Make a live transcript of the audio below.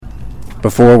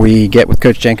Before we get with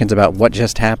Coach Jenkins about what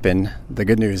just happened, the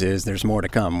good news is there's more to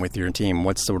come with your team.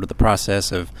 What's sort of the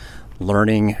process of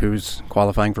learning who's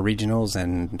qualifying for regionals,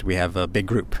 and we have a big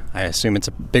group? I assume it's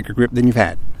a bigger group than you've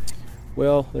had.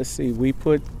 Well, let's see.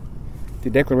 The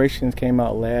declarations came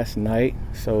out last night,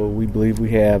 so we believe we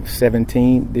have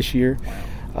 17 this year,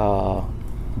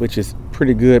 which is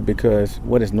pretty good because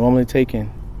what is normally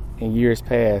taken in years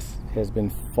past has been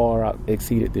far out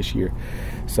exceeded this year.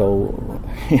 So,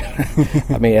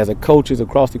 I mean, as a coaches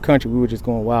across the country, we were just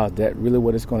going, wow, is that really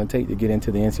what it's going to take to get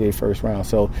into the NCAA first round?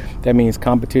 So that means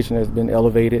competition has been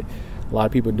elevated. A lot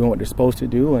of people are doing what they're supposed to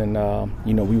do, and,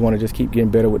 we want to just keep getting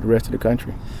better with the rest of the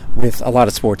country. With a lot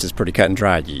of sports, it's pretty cut and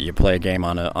dry. You play a game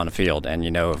on a field, and you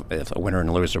know if a winner and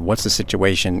a loser. What's the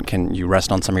situation? Can you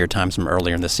rest on some of your times from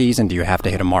earlier in the season? Do you have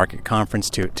to hit a mark at conference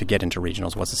to get into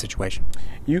regionals? What's the situation?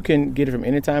 You can get it from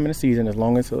any time in the season as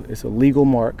long as it's a legal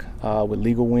mark with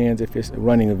legal wins if it's a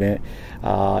running event,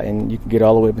 and you can get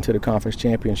all the way up into the conference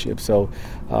championship. So,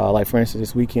 like for instance,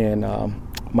 this weekend,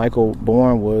 Michael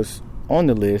Bourne was on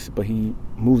the list, but he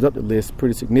moved up the list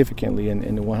pretty significantly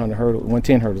in the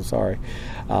 110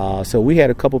 hurdle. So we had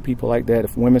a couple people like that.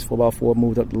 If women's 4x4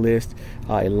 moved up the list,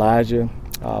 Elijah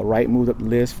Wright moved up the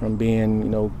list from being,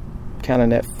 kind of in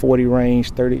that 40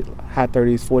 range, high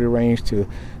 30s, 40 range to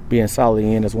being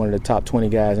solidly in as one of the top 20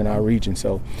 guys in our region.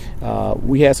 So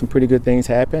we had some pretty good things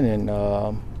happen,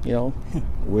 and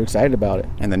we're excited about it.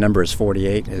 And the number is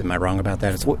 48. Am I wrong about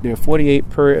that? There are 48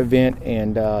 per event,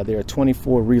 and there are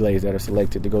 24 relays that are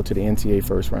selected to go to the NCAA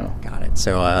first round. Got it.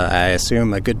 So I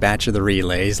assume a good batch of the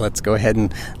relays. Let's go ahead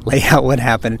and lay out what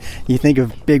happened. You think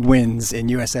of big wins in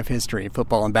USF history,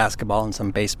 football and basketball and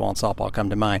some baseball and softball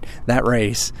come to mind. That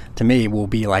race, to me, will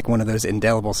be like one of those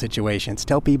indelible situations.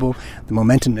 Tell people the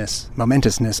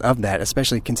momentousness of that,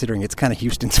 especially considering it's kind of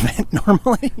Houston's event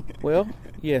normally. Well,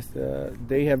 yes,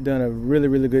 they have done a really,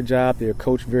 really good job. They're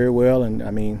coached very well, and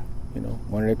I mean,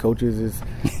 one of their coaches is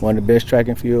one of the best track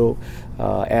and field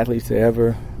athletes to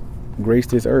ever grace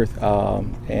this earth.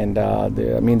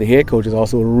 The head coach is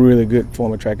also a really good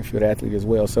former track and field athlete as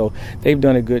well. So they've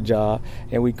done a good job,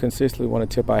 and we consistently want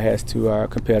to tip our hats to our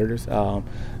competitors.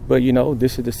 But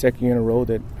this is the second year in a row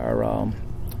that our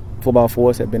football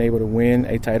force have been able to win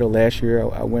a title. Last year,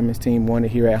 our women's team won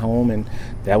it here at home, and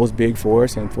that was big for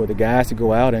us. And for the guys to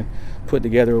go out and put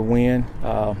together a win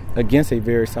against a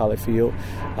very solid field.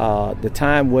 The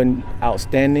time wasn't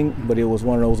outstanding, but it was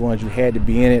one of those ones you had to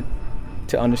be in it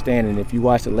to understand. And if you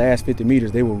watch the last 50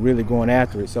 meters, they were really going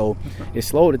after it. So it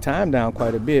slowed the time down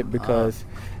quite a bit because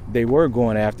they were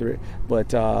going after it.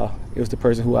 But it was the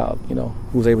person who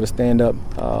was able to stand up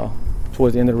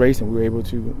towards the end of the race, and we were able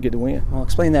to get the win. Well,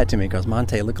 explain that to me, because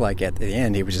Monte looked like at the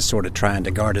end he was just sort of trying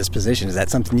to guard his position. Is that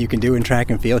something you can do in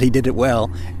track and field? He did it well.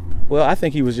 Well, I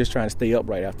think he was just trying to stay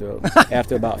upright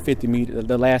after about 50 meters,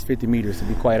 the last 50 meters, to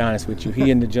be quite honest with you.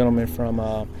 He and the gentleman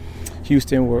from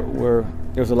Houston were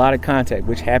there was a lot of contact,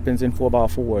 which happens in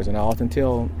 4x4s, and I often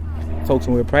tell folks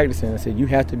when we're practicing, I said, you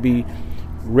have to be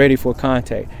ready for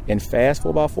contact. In fast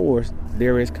 4x4s,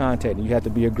 there is contact, and you have to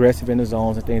be aggressive in the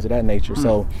zones and things of that nature.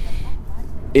 So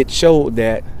it showed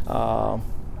that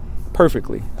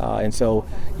perfectly. And so,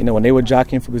 when they were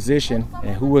jockeying for position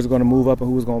and who was going to move up and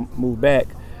who was going to move back,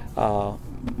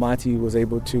 Monty was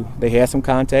able to, they had some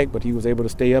contact, but he was able to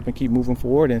stay up and keep moving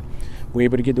forward, and we were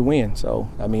able to get the win. So,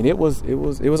 I mean, it was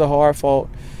a hard-fought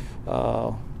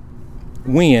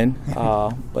win,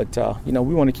 but,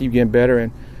 we want to keep getting better,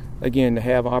 and, again, to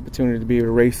have an opportunity to be able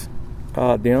to race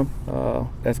them,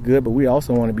 that's good, but we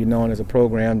also want to be known as a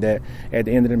program that at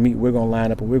the end of the meet we're going to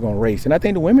line up and we're going to race. And I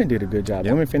think the women did a good job. The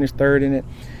women finished third in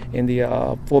the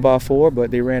 4x4,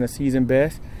 but they ran a season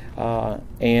best,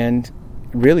 and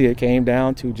really it came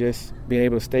down to just being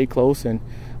able to stay close. And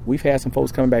we've had some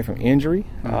folks coming back from injury,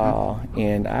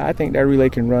 and I think that relay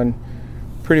can run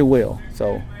pretty well.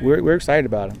 So we're excited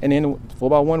about it. And then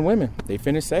 4x1 women, they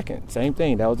finished second. Same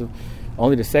thing. That was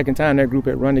only the second time that group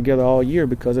had run together all year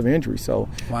because of injury. So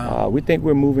we think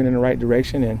we're moving in the right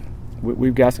direction, and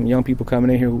we've got some young people coming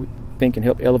in here who think can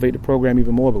help elevate the program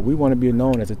even more. But we want to be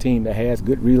known as a team that has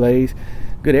good relays,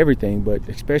 good everything, but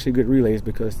especially good relays,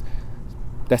 because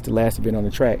that's the last event on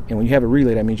the track. And when you have a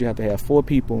relay, that means you have to have 4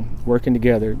 people working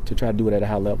together to try to do it at a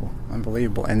high level.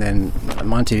 Unbelievable. And then,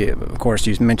 Monty, of course,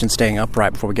 you mentioned staying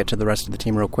upright before we get to the rest of the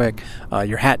team real quick.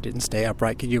 Your hat didn't stay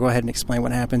upright. Could you go ahead and explain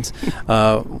what happens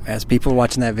as people are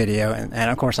watching that video? And,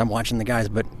 of course, I'm watching the guys,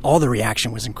 but all the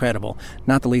reaction was incredible,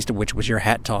 not the least of which was your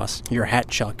hat toss, your hat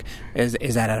chuck.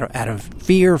 Is that out of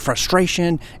fear,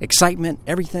 frustration, excitement,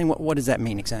 everything? What does that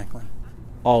mean exactly?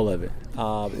 All of it.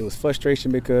 It was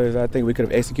frustration because I think we could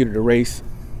have executed the race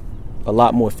a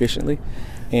lot more efficiently.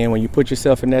 And when you put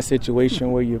yourself in that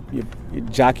situation where you're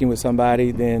jockeying with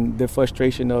somebody, then the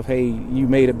frustration of, hey, you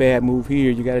made a bad move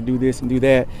here, you got to do this and do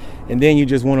that, and then you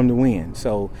just want them to win.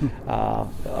 So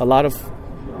a lot of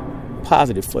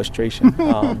positive frustration,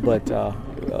 but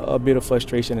a bit of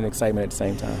frustration and excitement at the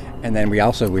same time. And then we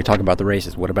talk about the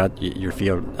races. What about your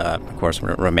field? Of course,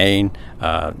 Romain,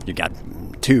 you got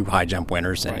 2 high jump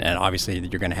winners, and obviously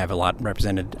you're going to have a lot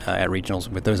represented at regionals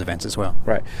with those events as well.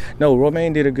 Right. No,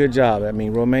 Romain did a good job. I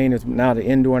mean, Romain is now the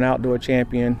indoor and outdoor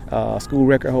champion, school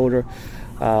record holder.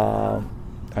 I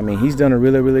mean, he's done a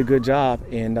really, really good job,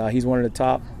 and he's one of the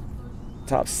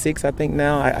top 6, I think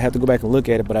now. I have to go back and look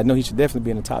at it, but I know he should definitely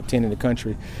be in the top 10 in the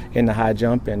country in the high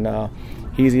jump, and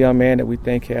he's a young man that we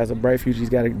think has a bright future. He's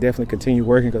got to definitely continue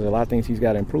working because a lot of things he's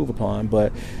got to improve upon,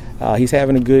 but he's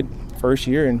having a good first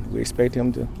year, and we expect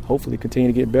him to hopefully continue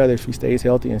to get better if he stays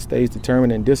healthy and stays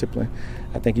determined and disciplined.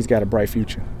 I think he's got a bright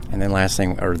future. And then last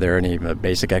thing, are there any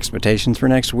basic expectations for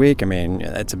next week? I mean,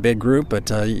 it's a big group, but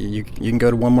you can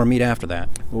go to one more meet after that.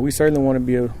 Well, we certainly want to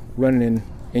be running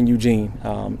in Eugene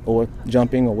or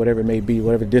jumping or whatever it may be,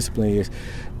 whatever discipline it is.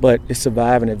 But it's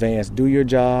survive and advance. Do your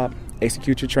job,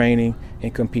 execute your training,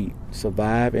 and compete.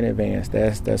 Survive and advance.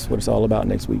 That's what it's all about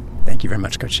next week. Thank you very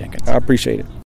much, Coach Jenkins. I appreciate it.